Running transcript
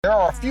There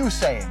are a few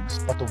sayings,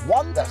 but the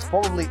one that's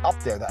probably up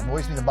there that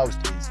annoys me the most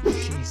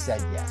is she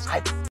said yes.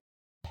 I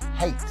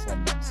hate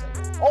when men say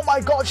that. Oh my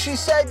god, she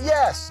said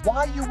yes! Why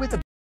are you with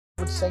a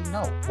would say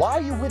no? Why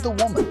are you with a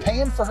woman,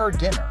 paying for her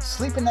dinner,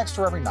 sleeping next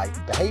to her every night,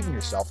 behaving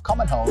yourself,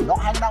 coming home,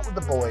 not hanging out with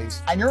the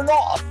boys, and you're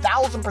not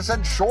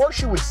 1,000% sure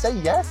she would say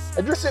yes?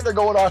 And you're sitting there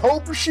going, I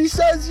hope she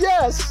says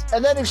yes!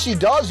 And then if she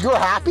does, you're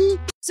happy?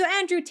 So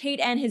Andrew Tate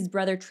and his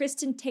brother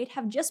Tristan Tate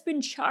have just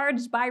been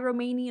charged by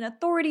Romanian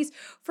authorities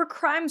for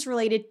crimes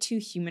related to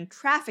human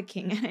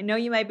trafficking. And I know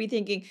you might be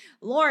thinking,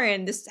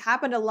 Lauren, this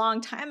happened a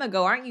long time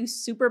ago. Aren't you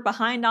super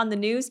behind on the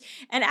news?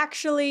 And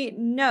actually,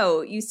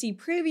 no. You see,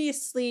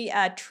 previously,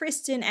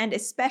 Tristan and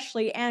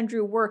especially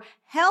Andrew were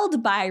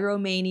held by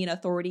Romanian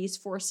authorities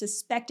for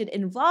suspected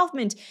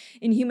involvement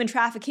in human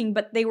trafficking,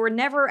 but they were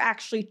never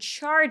actually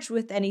charged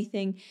with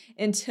anything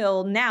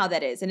until now,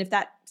 that is. And if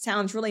that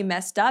sounds really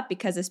messed up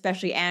because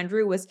especially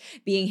Andrew was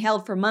being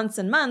held for months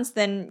and months,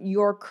 then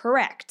you're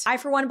correct. I,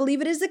 for one,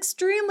 believe it is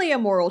extremely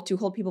immoral to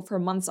hold people for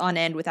months on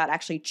end without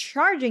actually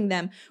charging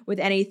them with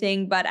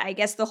anything, but I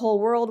guess the whole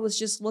world was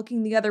just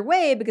looking the other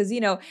way because,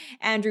 you know,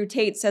 Andrew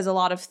Tate says a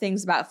lot of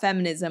things about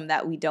feminism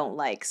that we don't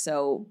like,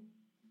 so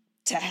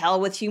to hell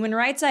with human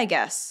rights, I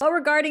guess. But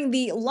regarding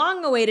the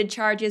long-awaited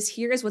charges,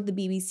 here's what the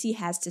BBC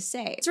has to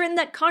say. It's written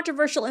that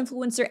controversial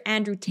influencer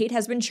Andrew Tate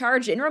has been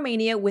charged in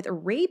Romania with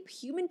rape,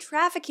 human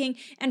trafficking,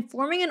 and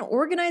forming an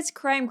organized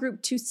crime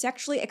group to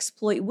sexually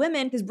exploit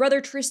women. His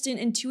brother Tristan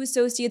and 2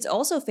 associates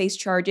also face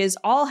charges.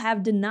 All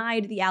have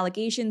denied the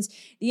allegations.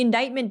 The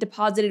indictment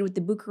deposited with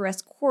the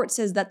Bucharest court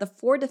says that the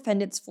 4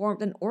 defendants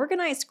formed an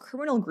organized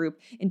criminal group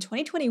in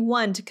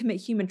 2021 to commit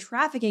human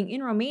trafficking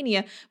in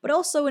Romania, but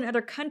also in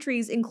other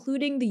countries,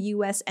 including the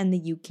US and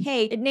the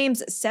UK. It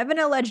names 7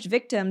 alleged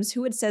victims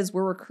who it says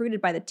were recruited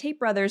by the Tate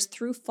brothers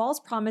through false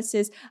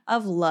promises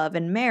of love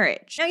and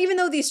marriage. Now, even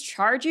though these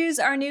charges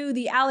are new,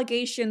 the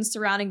allegations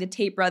surrounding the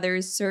Tate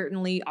brothers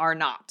certainly are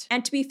not.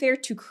 And to be fair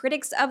to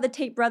critics of the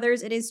Tate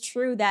brothers, it is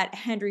true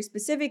that Andrew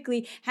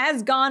specifically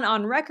has gone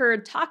on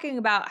record talking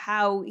about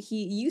how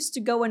he used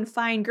to go and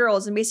find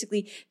girls and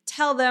basically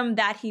tell them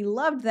that he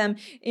loved them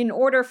in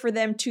order for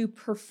them to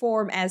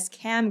perform as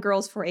cam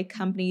girls for a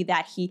company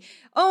that he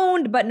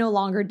owned but no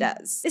longer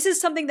does. This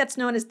is something that's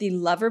known as the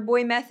lover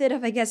boy method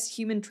of, I guess,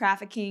 human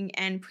trafficking,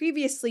 and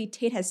previously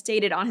Tate has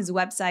stated on his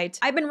website,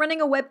 I've been running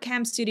a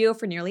webcam studio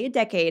for nearly a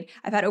decade.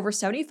 I've had over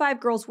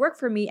 75 girls work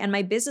for me, and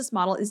my business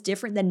model is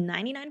different than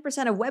 99%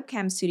 of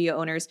webcam studio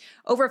owners.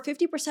 Over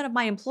 50% of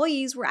my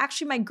employees were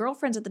actually my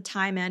girlfriends at the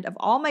time, and of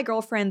all my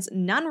girlfriends,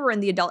 none were in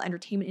the adult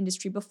entertainment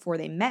industry before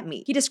they met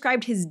me. He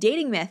described his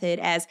dating method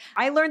as,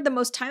 I learned the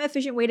most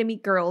time-efficient way to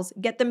meet girls,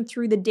 get them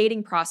through the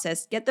dating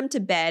process, get them to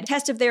bed,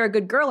 test if they're a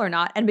good girl or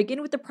not, and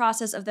begin with the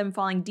process of them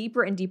falling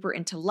deeper and deeper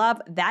into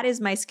love. That is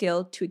my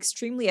skill to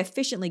extremely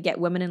efficiently get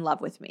women in love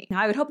with me.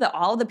 Now, I would hope that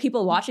all of the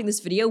people watching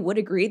this video would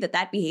agree that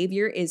that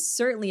behavior is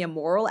certainly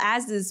immoral,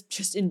 as is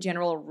just in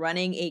general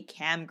running a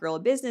cam girl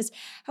business.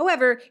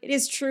 However, it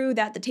is true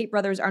that the Tate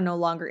brothers are no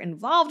longer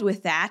involved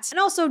with that. And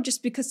also,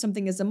 just because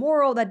something is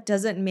immoral, that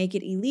doesn't make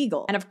it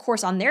illegal. And of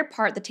course, on their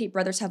part, the Tate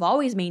brothers have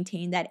always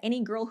maintained that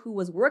any girl who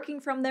was working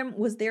from them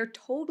was there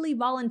totally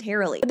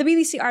voluntarily. But the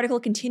BBC article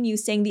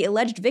continues saying the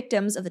alleged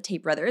victims of the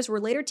Tate brothers were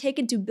later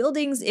taken to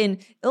buildings in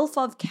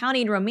Ilfov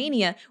County in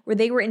Romania, where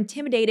they were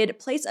intimidated,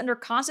 placed under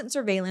constant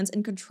surveillance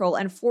and control,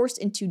 and forced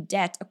into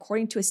debt,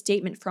 according to a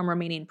statement from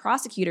Romanian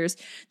prosecutors.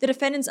 The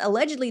defendants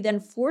allegedly then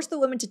forced the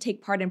women to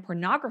take part in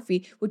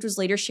pornography, which was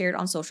later shared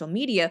on social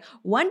media.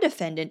 One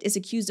defendant is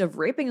accused of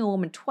raping a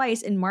woman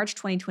twice in March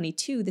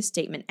 2022, the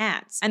statement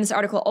adds. And this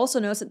article also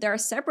notes that there are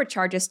separate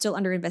charges still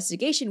under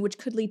investigation, which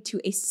could lead to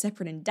a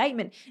separate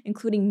indictment,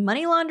 including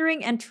money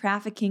laundering and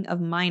trafficking of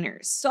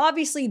minors. So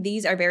obviously,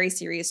 these are very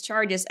serious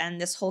charges, and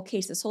this whole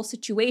case, this whole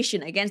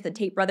situation against the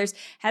Tate brothers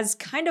has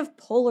kind of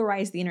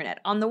polarized the internet.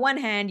 On the one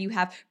hand, you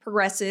have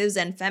progressives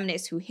and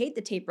feminists who hate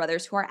the Tate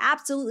brothers, who are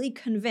absolutely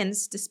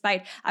convinced,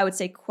 despite, I would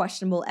say,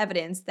 questionable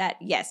evidence, that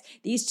yes,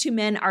 these 2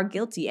 men are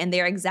guilty, and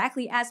they are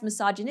exactly as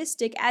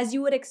misogynistic as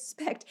you would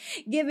expect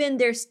given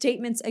their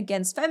statements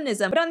against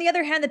feminism. But on the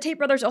other hand, the Tate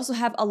brothers also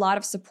have a lot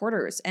of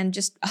supporters and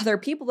just other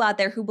people out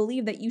there who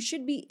believe that you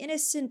should be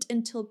innocent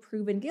until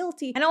proven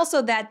guilty, and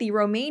also that the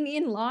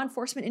Romanian law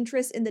enforcement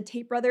interest in the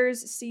Tate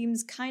brothers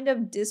seems kind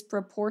of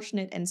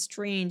disproportionate and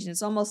strange, and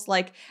it's almost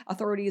like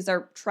authorities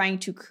are trying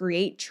to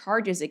create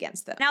charges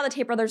against them. Now, the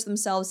Tate brothers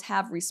themselves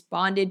have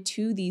responded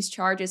to these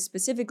charges,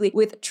 specifically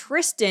with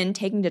Tristan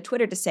taking to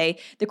Twitter to say,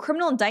 the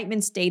criminal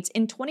indictment states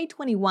in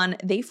 2021,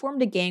 they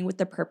formed a gang with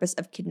the purpose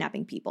of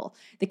kidnapping people.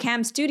 The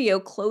cam studio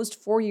closed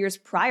 4 years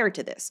prior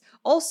to this.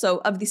 Also,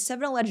 of the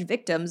 7 alleged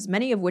victims,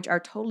 many of which are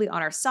totally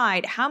on our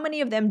side, how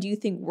many of them do you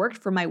think worked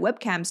for my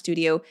webcam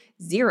studio?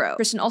 0.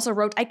 Tristan also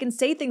wrote, I can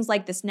say things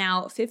like this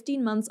now,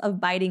 15 months of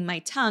biting my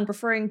tongue,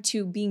 referring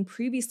to being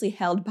previously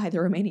held by the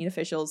Romanian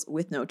officials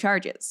with no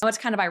charges. Now, what's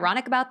kind of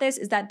ironic about this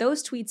is that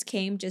those tweets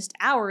came just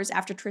hours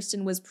after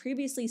Tristan was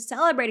previously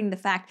celebrating the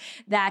fact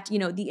that,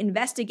 the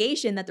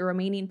investigation that the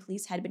Romanian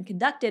police had been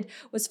conducted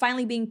was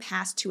finally being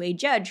passed to a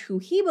judge who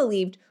he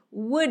believed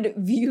would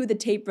view the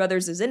Tate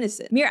brothers as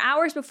innocent. Mere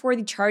hours before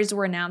the charges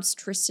were announced,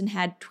 Tristan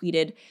had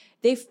tweeted,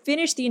 "They've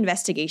finished the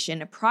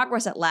investigation.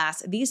 Progress at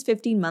last. These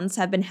 15 months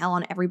have been hell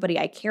on everybody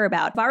I care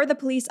about. If I were the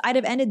police, I'd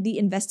have ended the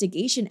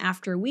investigation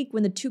after a week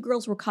when the two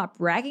girls were caught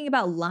bragging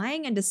about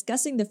lying and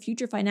discussing the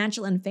future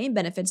financial and fame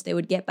benefits they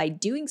would get by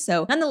doing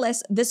so.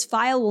 Nonetheless, this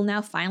file will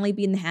now finally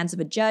be in the hands of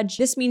a judge.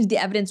 This means the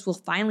evidence will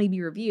finally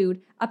be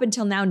reviewed. Up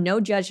until now,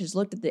 no judge has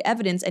looked at the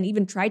evidence and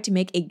even tried to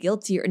make a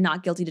guilty or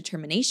not guilty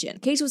determination. The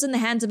case was in the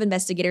hands of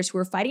investigators who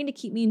were fighting to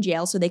keep me in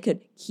jail so they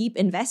could keep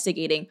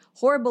investigating.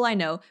 Horrible, I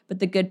know, but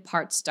the good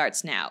part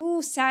starts now."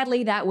 Ooh,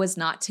 sadly, that was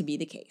not to be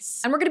the case.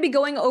 And we're going to be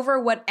going over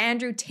what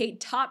Andrew Tate,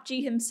 Top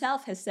G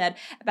himself, has said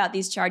about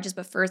these charges,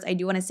 but first, I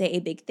do want to say a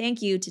big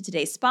thank you to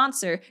today's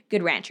sponsor,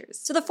 Good Ranchers.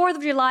 So the 4th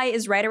of July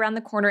is right around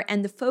the corner,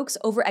 and the folks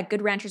over at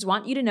Good Ranchers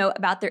want you to know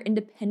about their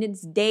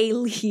Independence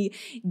Daily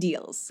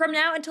deals. From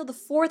now until the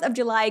 4th of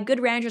July,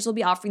 Good Ranchers will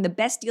be offering the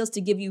best deals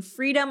to give you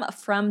freedom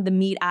from the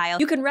meat aisle.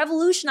 You can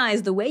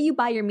revolutionize the way you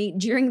buy your meat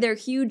during their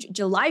huge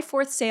July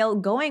 4th sale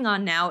going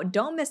on now.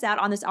 Don't miss out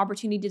on this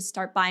opportunity to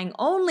start buying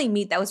only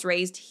meat that was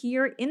raised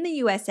here in the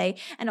USA,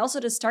 and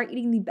also to start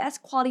eating the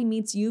best quality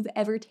meats you've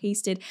ever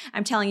tasted.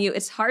 I'm telling you,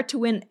 it's hard to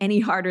win any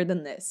harder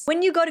than this.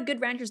 When you go to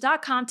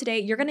goodranchers.com today,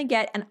 you're gonna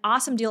get an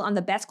awesome deal on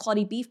the best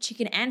quality beef,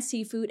 chicken, and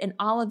seafood, and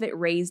all of it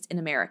raised in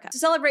America. To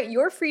celebrate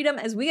your freedom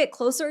as we get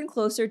closer and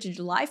closer to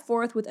July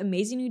 4th with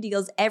amazing new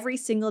deals every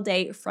single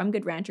day from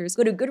Good Ranchers,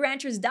 go to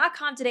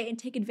goodranchers.com today and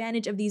take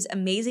advantage of these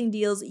amazing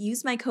deals.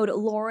 Use my code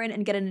Lauren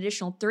and get an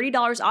additional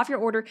 $30 off your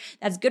order.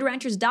 That's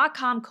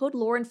goodranchers.com, code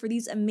Lauren, for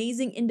these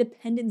amazing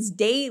Independence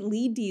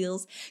Daily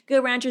deals.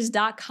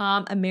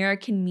 Goodranchers.com,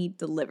 American meat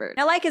delivered.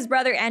 Now, like his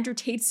brother, Andrew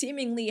Tate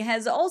seemingly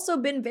has also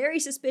been very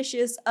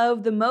suspicious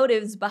of the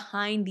motives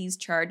behind these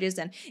charges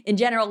and, in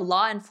general,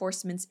 law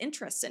enforcement's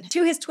interests in it.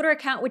 To his Twitter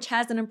account, which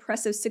has an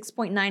impressive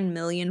 6.9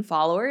 million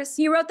followers,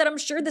 he wrote that, "I'm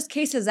sure this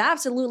case has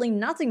absolutely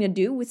nothing to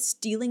do with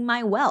stealing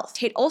my wealth."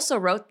 Tate also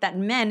wrote that,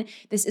 "Men,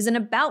 this isn't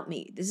about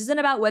me. This isn't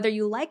about whether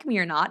you like me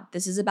or not.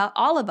 This is about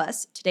all of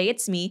us. Today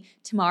it's me.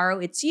 Tomorrow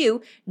it's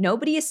you.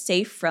 Nobody is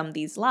safe from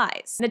these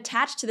lies." And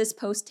attached to this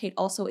post, Tate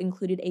also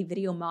included a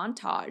video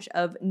montage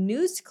of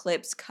news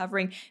clips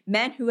covering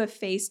men who have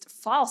faced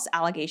false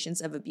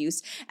allegations of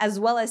abuse, as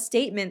well as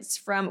statements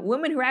from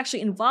women who are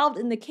actually involved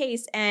in the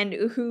case and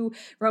who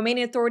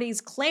Romanian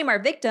authorities claim are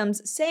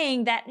victims,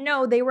 saying that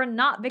no, they were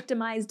not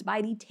victimized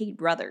by the Tate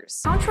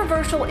brothers.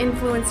 Controversial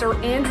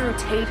influencer Andrew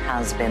Tate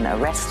has been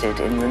arrested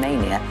in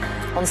Romania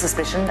on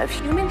suspicion of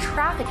human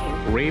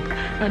trafficking, rape,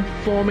 and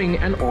forming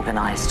an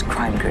organized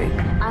crime group.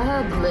 I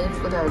have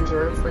lived with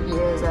Andrew for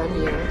years and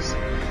years,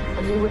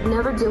 and he would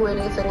never do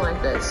anything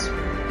like this.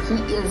 He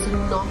is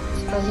not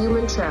a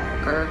human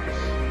trafficker.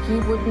 He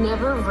would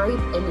never rape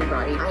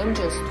anybody. I am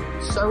just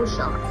so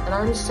shocked, and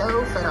I'm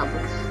so fed up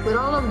with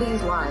all of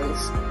these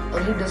lies,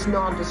 and he does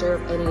not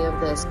deserve any of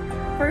this.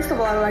 First of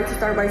all, I would like to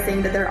start by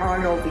saying that there are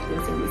no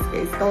victims in this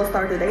case. It all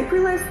started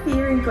April last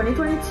year in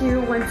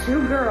 2022 when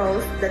two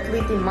girls that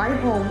lived in my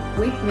home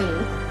with me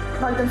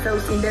locked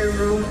themselves in their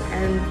room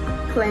and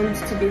claimed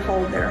to be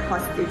held there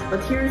hostage.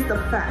 But here's the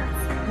fact.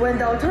 When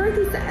the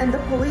authorities and the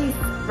police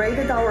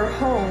raided our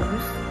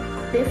homes,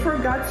 they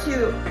forgot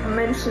to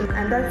mention,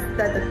 and that's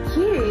that the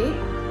key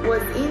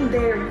was in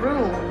their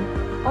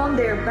room, on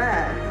their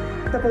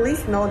bed. The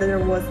police know that there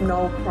was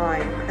no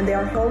crime, and they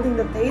are holding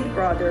the Tate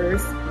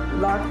brothers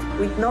locked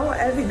with no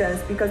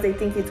evidence because they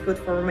think it's good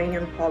for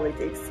Romanian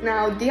politics.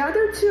 Now, the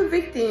other two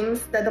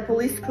victims that the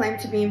police claim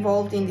to be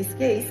involved in this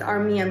case are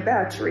me and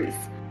Beatrice.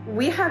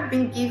 We have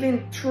been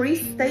given 3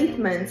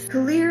 statements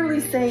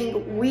clearly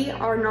saying we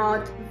are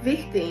not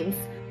victims,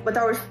 but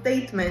our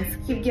statements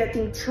keep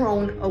getting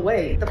thrown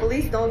away. The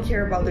police don't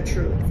care about the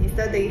truth.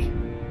 Instead, they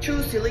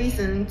choose to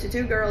listen to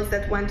 2 girls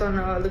that went on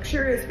a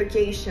luxurious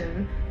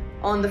vacation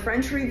on the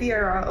French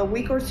Riviera a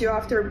week or 2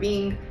 after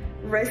being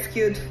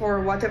rescued for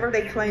whatever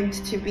they claimed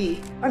to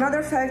be.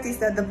 Another fact is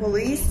that the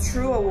police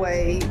threw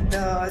away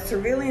the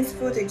surveillance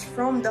footage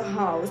from the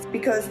house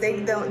because they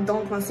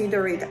don't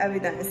consider it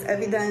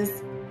evidence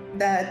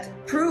that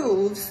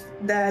proves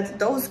that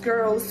those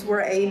girls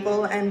were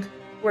able and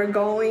were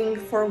going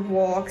for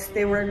walks.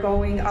 They were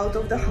going out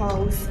of the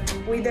house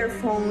with their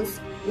phones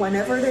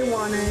whenever they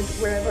wanted,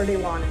 wherever they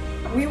wanted.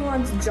 We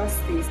want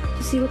justice.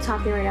 To see what's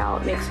happening right now,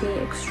 it makes me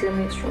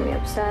extremely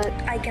upset.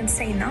 I can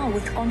say now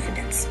with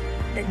confidence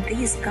that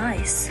these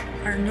guys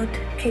are not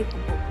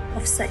capable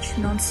of such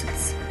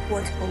nonsense,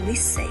 what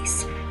police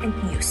says and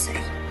news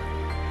say.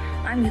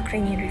 I'm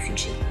Ukrainian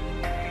refugee.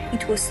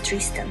 It was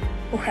Tristan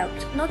who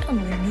helped not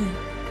only me.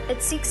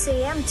 At 6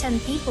 a.m., 10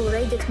 people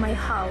raided my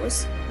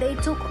house. They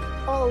took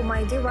all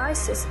my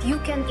devices. You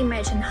can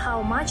imagine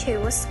how much I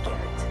was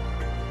scared.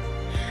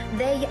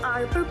 They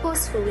are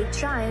purposefully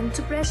trying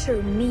to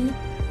pressure me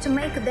to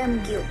make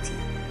them guilty.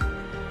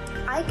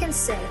 I can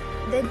say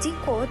that the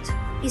court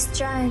is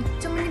trying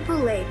to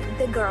manipulate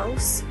the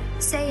girls,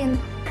 saying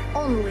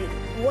only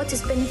what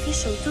is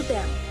beneficial to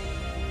them.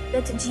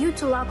 That due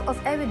to lack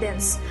of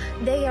evidence,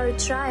 they are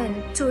trying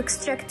to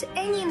extract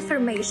any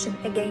information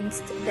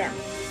against them.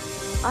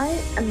 I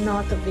am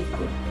not a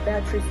victim.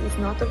 Beatrice is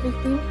not a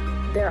victim.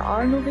 There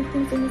are no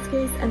victims in this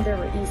case, and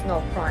there is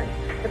no crime.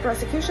 The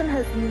prosecution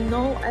has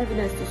no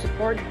evidence to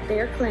support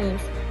their claims,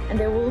 and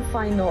they will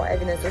find no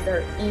evidence that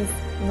there is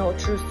no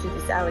truth to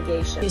this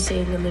allegation. You're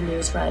seeing in the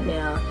news right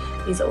now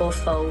is all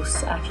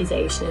false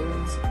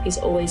accusations. He's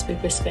always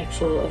been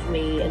respectful of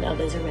me and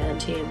others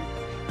around him.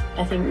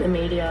 I think the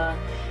media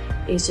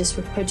is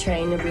just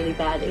portraying a really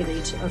bad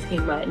image of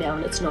him right now,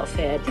 and it's not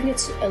fair. I think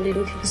it's a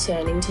little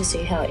concerning to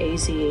see how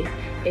easy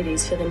it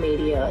is for the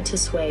media to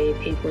sway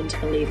people into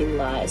believing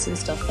lies and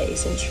stuff that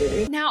isn't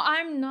true. Now,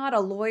 I'm not a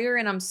lawyer,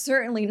 and I'm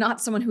certainly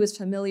not someone who is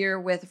familiar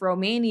with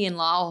Romanian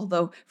law,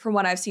 although from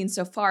what I've seen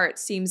so far, it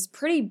seems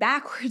pretty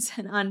backwards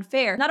and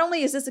unfair. Not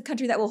only is this a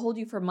country that will hold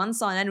you for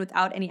months on end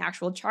without any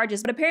actual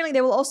charges, but apparently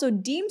they will also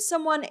deem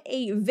someone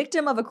a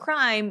victim of a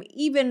crime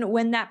even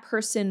when that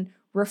person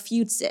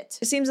refutes it.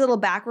 It seems a little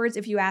backwards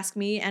if you ask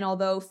me, and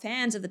although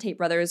fans of the Tate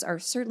brothers are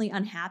certainly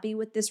unhappy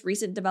with this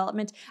recent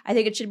development, I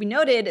think it should be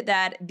noted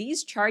that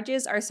these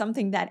charges are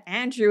something that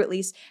Andrew at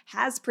least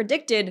has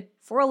predicted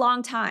for a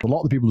long time. A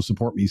lot of the people who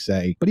support me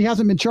say, but he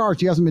hasn't been charged.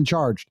 He hasn't been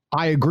charged.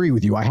 I agree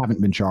with you. I haven't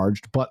been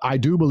charged, but I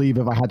do believe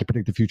if I had to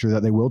predict the future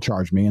that they will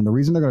charge me. And the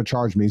reason they're going to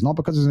charge me is not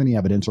because there's any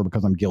evidence or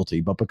because I'm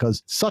guilty, but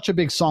because such a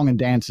big song and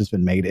dance has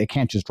been made. It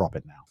can't just drop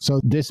it now. So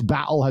this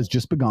battle has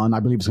just begun. I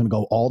believe it's going to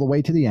go all the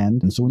way to the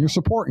end. And so when you're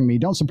supporting me,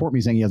 don't support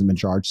me saying he hasn't been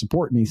charged.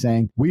 Support me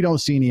saying we don't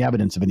see any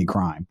evidence of any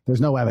crime.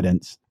 There's no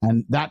evidence.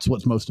 And that's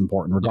what's most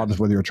important, regardless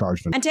whether you're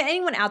charged or not. And to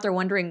anyone out there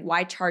wondering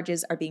why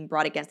charges are being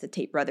brought against the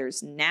Tate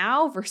brothers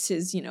now versus,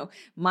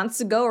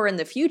 months ago or in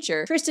the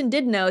future, Tristan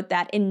did note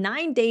that in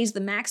 9 days, the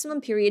maximum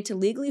period to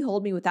legally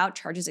hold me without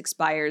charges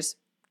expires.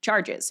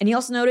 Charges. And he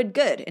also noted,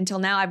 good, until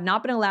now I've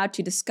not been allowed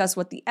to discuss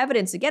what the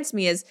evidence against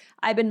me is.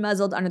 I've been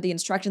muzzled under the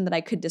instruction that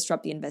I could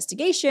disrupt the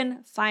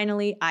investigation.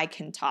 Finally, I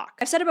can talk.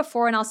 I've said it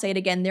before and I'll say it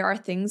again, there are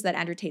things that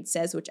Andrew Tate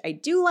says which I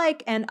do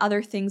like and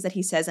other things that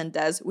he says and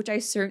does which I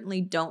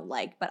certainly don't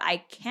like. But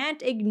I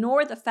can't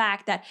ignore the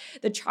fact that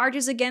the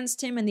charges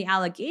against him and the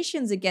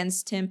allegations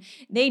against him,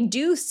 they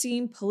do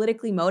seem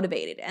politically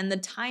motivated. And the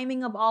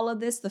timing of all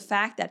of this, the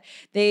fact that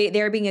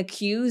they're being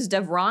accused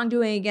of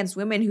wrongdoing against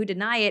women who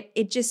deny it,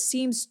 it just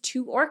seems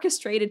too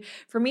orchestrated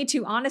for me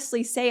to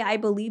honestly say I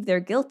believe they're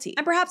guilty.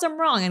 And perhaps I'm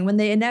wrong, and when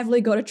they inevitably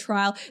go to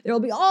trial, there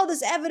will be all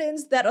this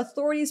evidence that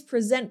authorities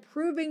present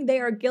proving they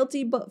are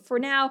guilty, but for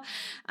now,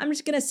 I'm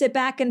just gonna sit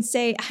back and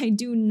say I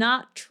do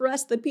not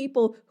trust the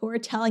people who are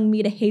telling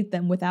me to hate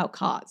them without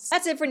cause.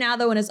 That's it for now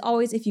though, and as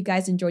always, if you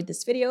guys enjoyed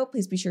this video,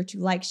 please be sure to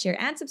like, share,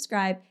 and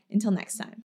subscribe. Until next time.